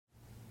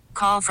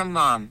call from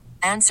mom.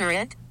 Answer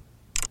it.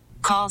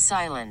 Call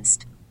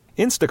silenced.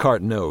 Instacart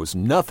knows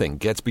nothing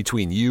gets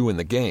between you and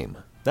the game.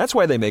 That's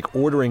why they make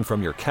ordering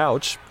from your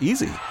couch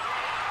easy.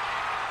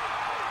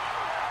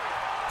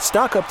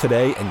 Stock up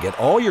today and get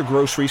all your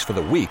groceries for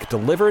the week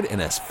delivered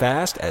in as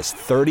fast as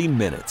 30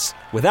 minutes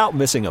without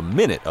missing a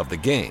minute of the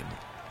game.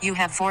 You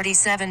have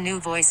 47 new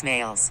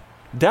voicemails.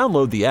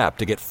 Download the app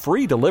to get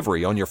free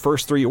delivery on your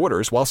first 3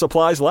 orders while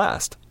supplies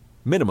last.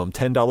 Minimum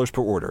 $10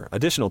 per order.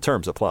 Additional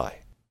terms apply.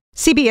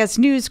 CBS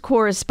News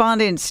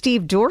correspondent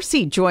Steve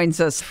Dorsey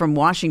joins us from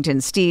Washington.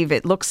 Steve,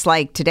 it looks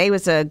like today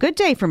was a good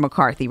day for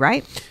McCarthy,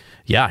 right?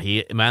 Yeah,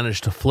 he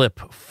managed to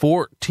flip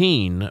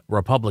 14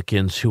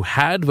 Republicans who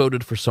had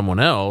voted for someone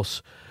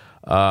else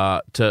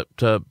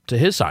to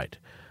his side.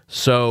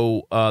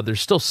 So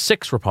there's still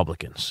 6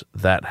 Republicans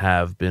that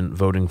have been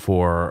voting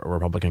for a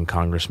Republican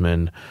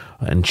congressman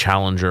and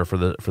challenger for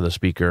the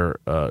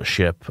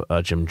speakership,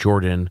 Jim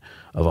Jordan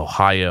of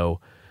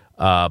Ohio.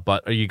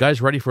 But are you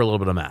guys ready for a little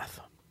bit of math?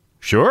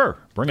 Sure,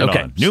 bring it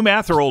on. New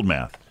math or old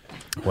math?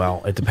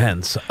 Well, it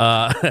depends.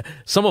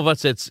 Some of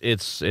us,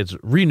 it's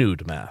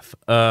renewed math.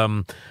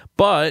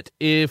 But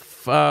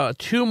if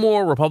 2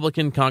 more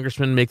Republican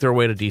congressmen make their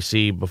way to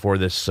D.C. before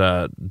this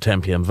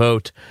 10 p.m.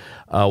 vote,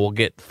 we'll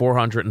get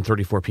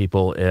 434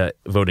 people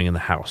voting in the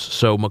House.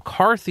 So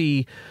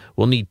McCarthy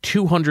will need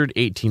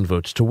 218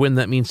 votes to win.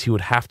 That means he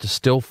would have to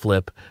still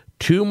flip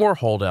 2 more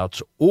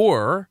holdouts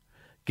or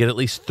get at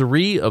least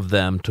 3 of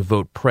them to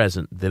vote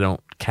present. They don't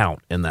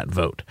count in that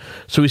vote.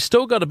 So he's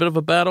still got a bit of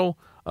a battle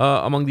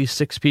among these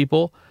 6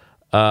 people.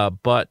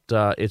 But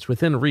it's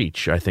within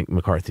reach, I think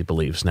McCarthy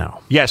believes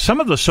now. Yeah, some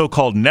of the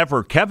so-called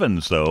Never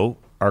Kevins, though,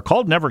 are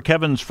called Never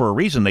Kevins for a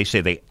reason. They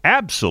say they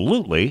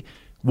absolutely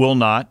will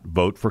not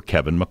vote for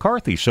Kevin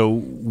McCarthy. So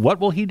what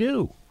will he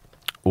do?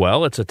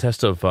 Well, it's a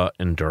test of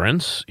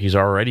endurance. He's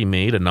already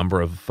made a number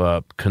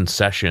of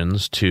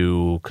concessions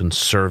to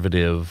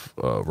conservative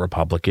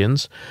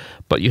Republicans.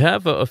 But you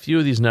have a few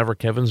of these Never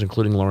Kevins,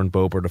 including Lauren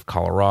Boebert of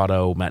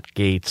Colorado, Matt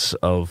Gaetz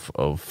of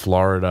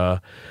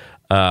Florida.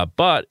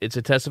 But it's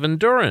a test of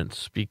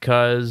endurance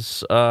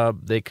because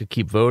they could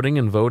keep voting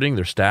and voting.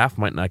 Their staff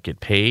might not get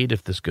paid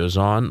if this goes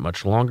on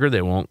much longer.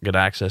 They won't get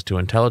access to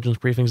intelligence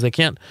briefings. They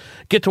can't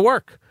get to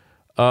work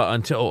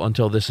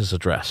until this is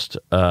addressed.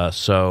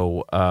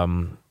 So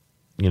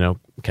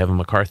Kevin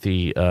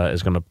McCarthy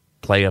is going to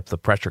play up the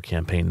pressure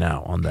campaign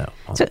now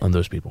on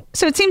those people.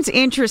 So it seems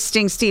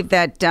interesting, Steve,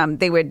 that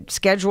they would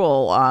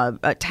schedule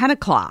a 10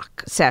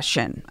 o'clock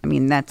session. I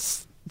mean,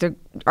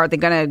 are they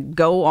going to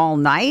go all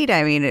night?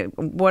 I mean,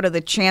 what are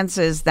the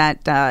chances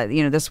that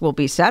this will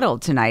be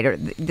settled tonight? Or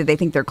do they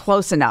think they're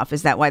close enough?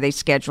 Is that why they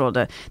scheduled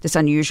this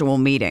unusual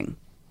meeting?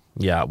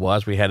 Yeah, well,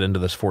 as we head into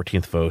this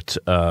 14th vote,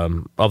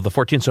 of the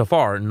 14 so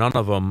far, none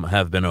of them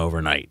have been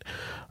overnight.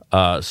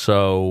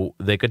 So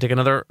they could take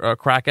another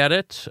crack at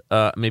it,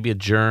 maybe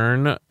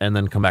adjourn, and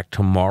then come back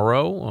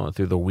tomorrow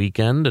through the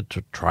weekend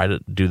to try to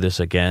do this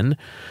again.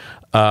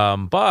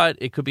 But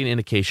it could be an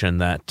indication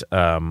that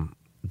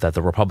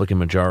the Republican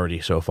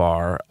majority so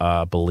far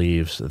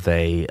believes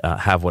they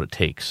have what it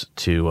takes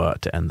to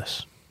end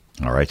this.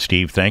 All right,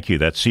 Steve, thank you.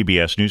 That's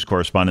CBS News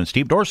correspondent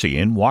Steve Dorsey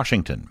in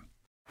Washington.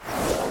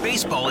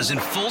 Baseball is in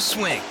full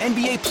swing.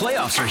 NBA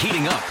playoffs are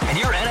heating up, and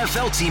your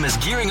NFL team is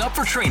gearing up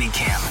for training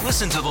camp.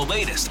 Listen to the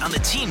latest on the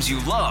teams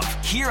you love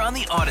here on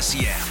the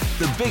Odyssey app.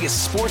 The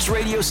biggest sports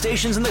radio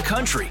stations in the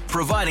country,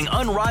 providing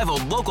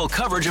unrivaled local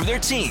coverage of their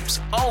teams,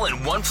 all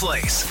in one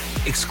place.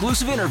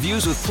 Exclusive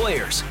interviews with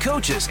players,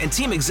 coaches, and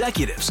team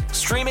executives,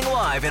 streaming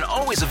live and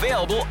always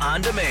available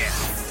on demand.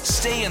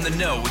 Stay in the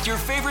know with your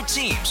favorite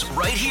teams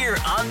right here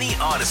on the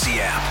Odyssey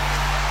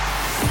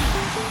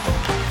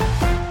app.